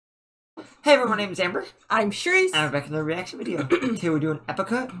Hey everyone, my name is Amber. I'm Charisse. And we're back in the reaction video. Today we're doing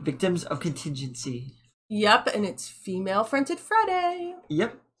Epica, Victims of Contingency. Yep, and it's Female Fronted Friday.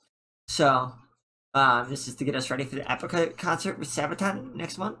 Yep. So, this is to get us ready for the Epica concert with Sabaton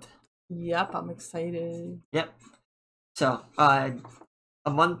next month. Yep, I'm excited. Yep. So, a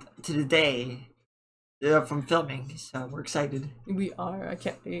month to the day from filming, so we're excited. We are. I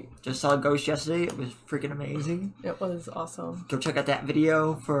can't wait. Just saw Ghost yesterday. It was freaking amazing. It was awesome. Go check out that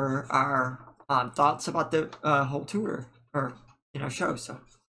video for our thoughts about the whole tour or show. So,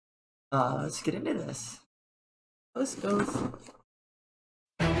 let's get into this. Let's go.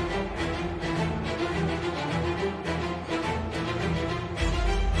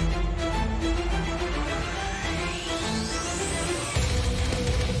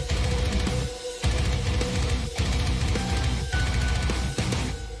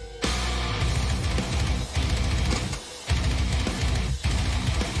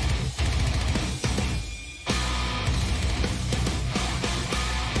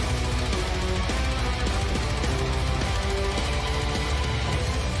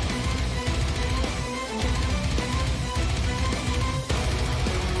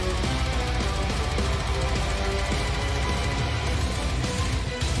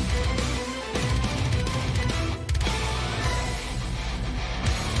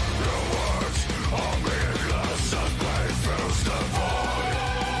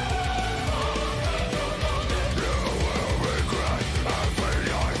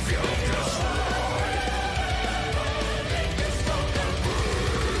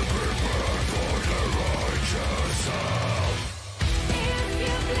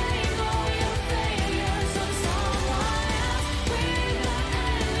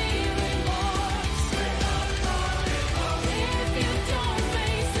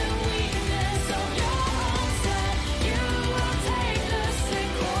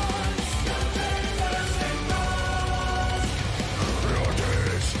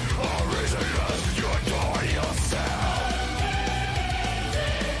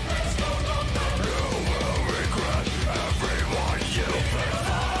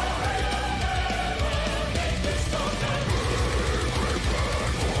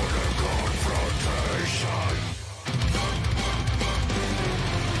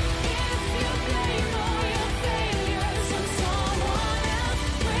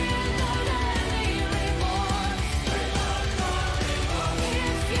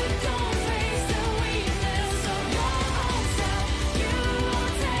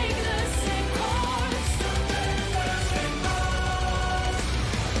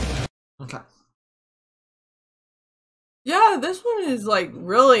 Okay. Yeah, this one is like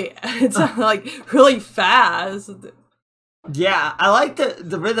really, it's like really fast. Yeah, I like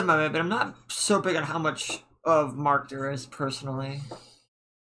the rhythm of it, but I'm not so big on how much of Mark there is personally.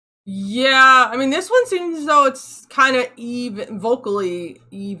 Yeah, I mean, this one seems as though it's kind of even, vocally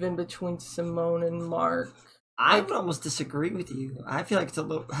even between Simone and Mark. I would almost disagree with you. I feel like it's a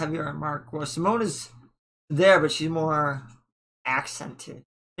little heavier on Mark. Well, Simone is there, but she's more accented.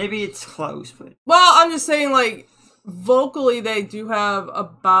 Maybe it's close, but... Well, I'm just saying, like, vocally they do have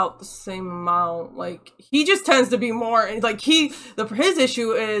about the same amount. Like, he just tends to be more... Like, his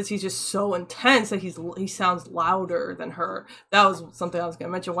issue is he's just so intense that he sounds louder than her. That was something I was going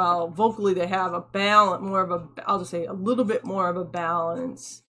to mention. While vocally they have a balance, more of a... I'll just say a little bit more of a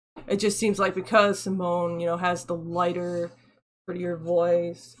balance. It just seems like because Simone, has the lighter, prettier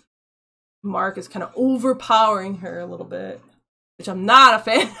voice, Mark is kind of overpowering her a little bit. Which I'm not a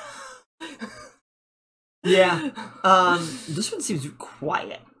fan of. Yeah. This one seems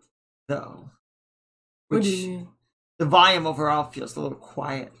quiet, though. What do you mean? The volume overall feels a little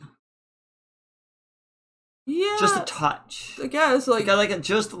quiet. Yeah. Just a touch. I guess, like... I like it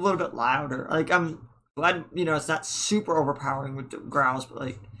just a little bit louder. Like, I'm glad, it's not super overpowering with the growls, but,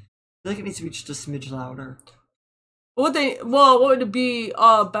 like, I feel like it needs to be just a smidge louder. What would be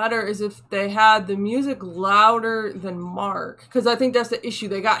better is if they had the music louder than Mark, because I think that's the issue.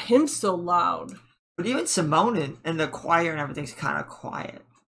 They got him so loud. But even Simone and the choir and everything's kind of quiet.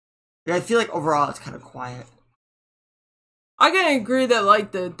 Yeah, I feel like overall it's kind of quiet. I can agree that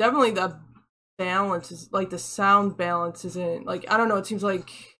like definitely the balance is like the sound balance isn't like, I don't know. It seems like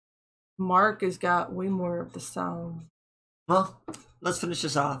Mark has got way more of the sound. Well, let's finish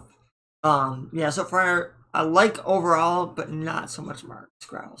this off. Yeah. So far. I like overall, but not so much Mark's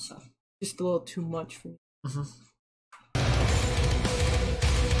growl, so. Just a little too much for me. Mm-hmm.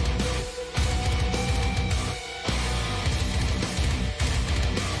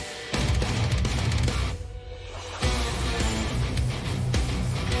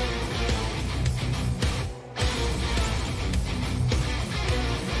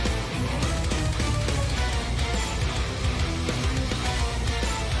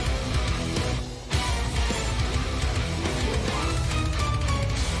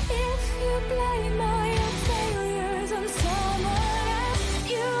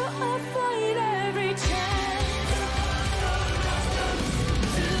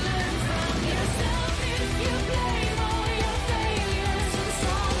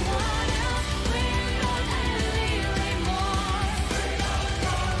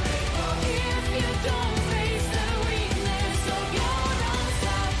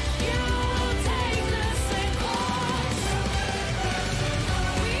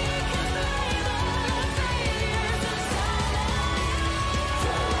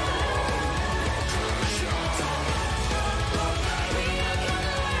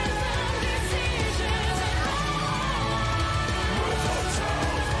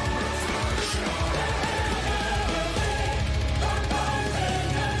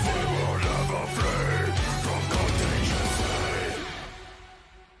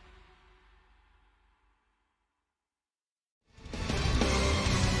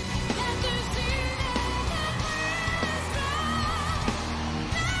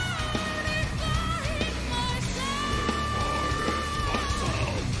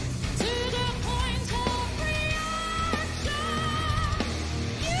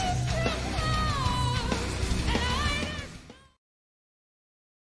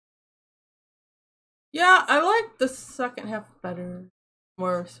 Yeah, I like the second half better.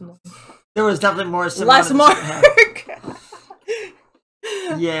 More Simone. There was definitely more Simone. Less Mark.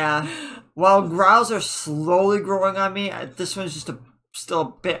 Yeah. While growls are slowly growing on me, this one's just still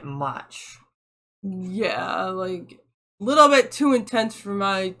a bit much. Yeah, like a little bit too intense for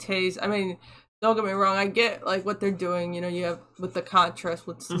my taste. I mean, don't get me wrong, I get like what they're doing. You know, you have with the contrast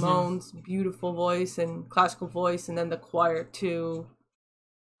with Simone's beautiful voice and classical voice, and then the choir too,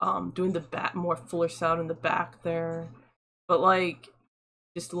 doing the more fuller sound in the back there. But like,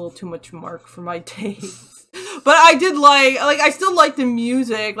 just a little too much Mark for my taste. But I did like I still liked the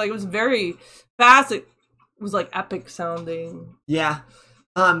music. Like it was very fast. It was like epic sounding. Yeah.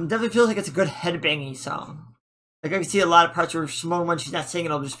 Definitely feels like it's a good headbanging song. Like I can see a lot of parts where Simone, when she's not singing,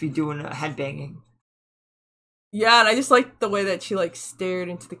 will just be doing headbanging. Yeah, and I just like the way that she like stared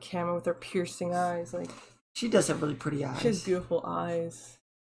into the camera with her piercing eyes. Like she does have really pretty eyes. She has beautiful eyes.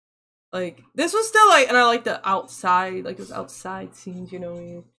 Like this was still like, and I like the outside, like those outside scenes. You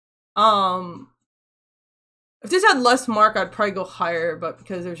know, if this had less Mark, I'd probably go higher, but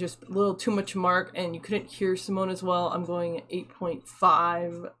because there's just a little too much Mark and you couldn't hear Simone as well, I'm going at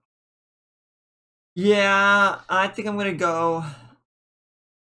 8.5. Yeah, I think I'm gonna go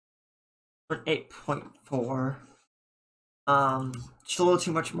for 8.4. Just a little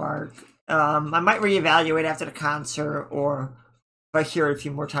too much Mark. I might reevaluate after the concert, or if I hear it a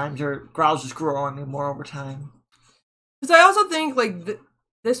few more times, or growls just grow on me more over time. Because I also think like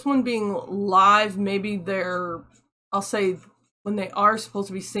this one being live, maybe they're, I'll say, when they are supposed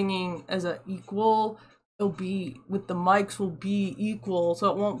to be singing as an equal, it'll be, with the mics will be equal,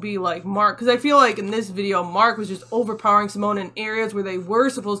 so it won't be like Mark. Because I feel like in this video, Mark was just overpowering Simone in areas where they were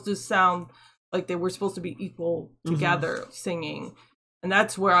supposed to sound like they were supposed to be equal together singing. And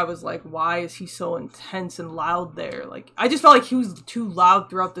that's where I was like, why is he so intense and loud there? Like, I just felt like he was too loud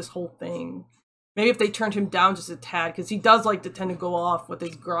throughout this whole thing. Maybe if they turned him down just a tad, because he does like to tend to go off with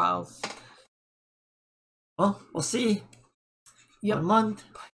his growls. Well, we'll see. Yep. 1 month.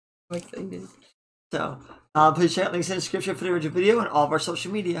 I'm excited. So, please check out links in the description for the original video and all of our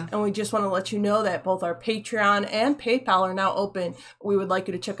social media. And we just want to let you know that both our Patreon and PayPal are now open. We would like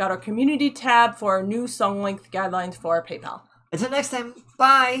you to check out our community tab for our new song length guidelines for our PayPal. Until next time,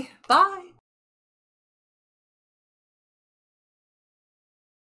 bye! Bye!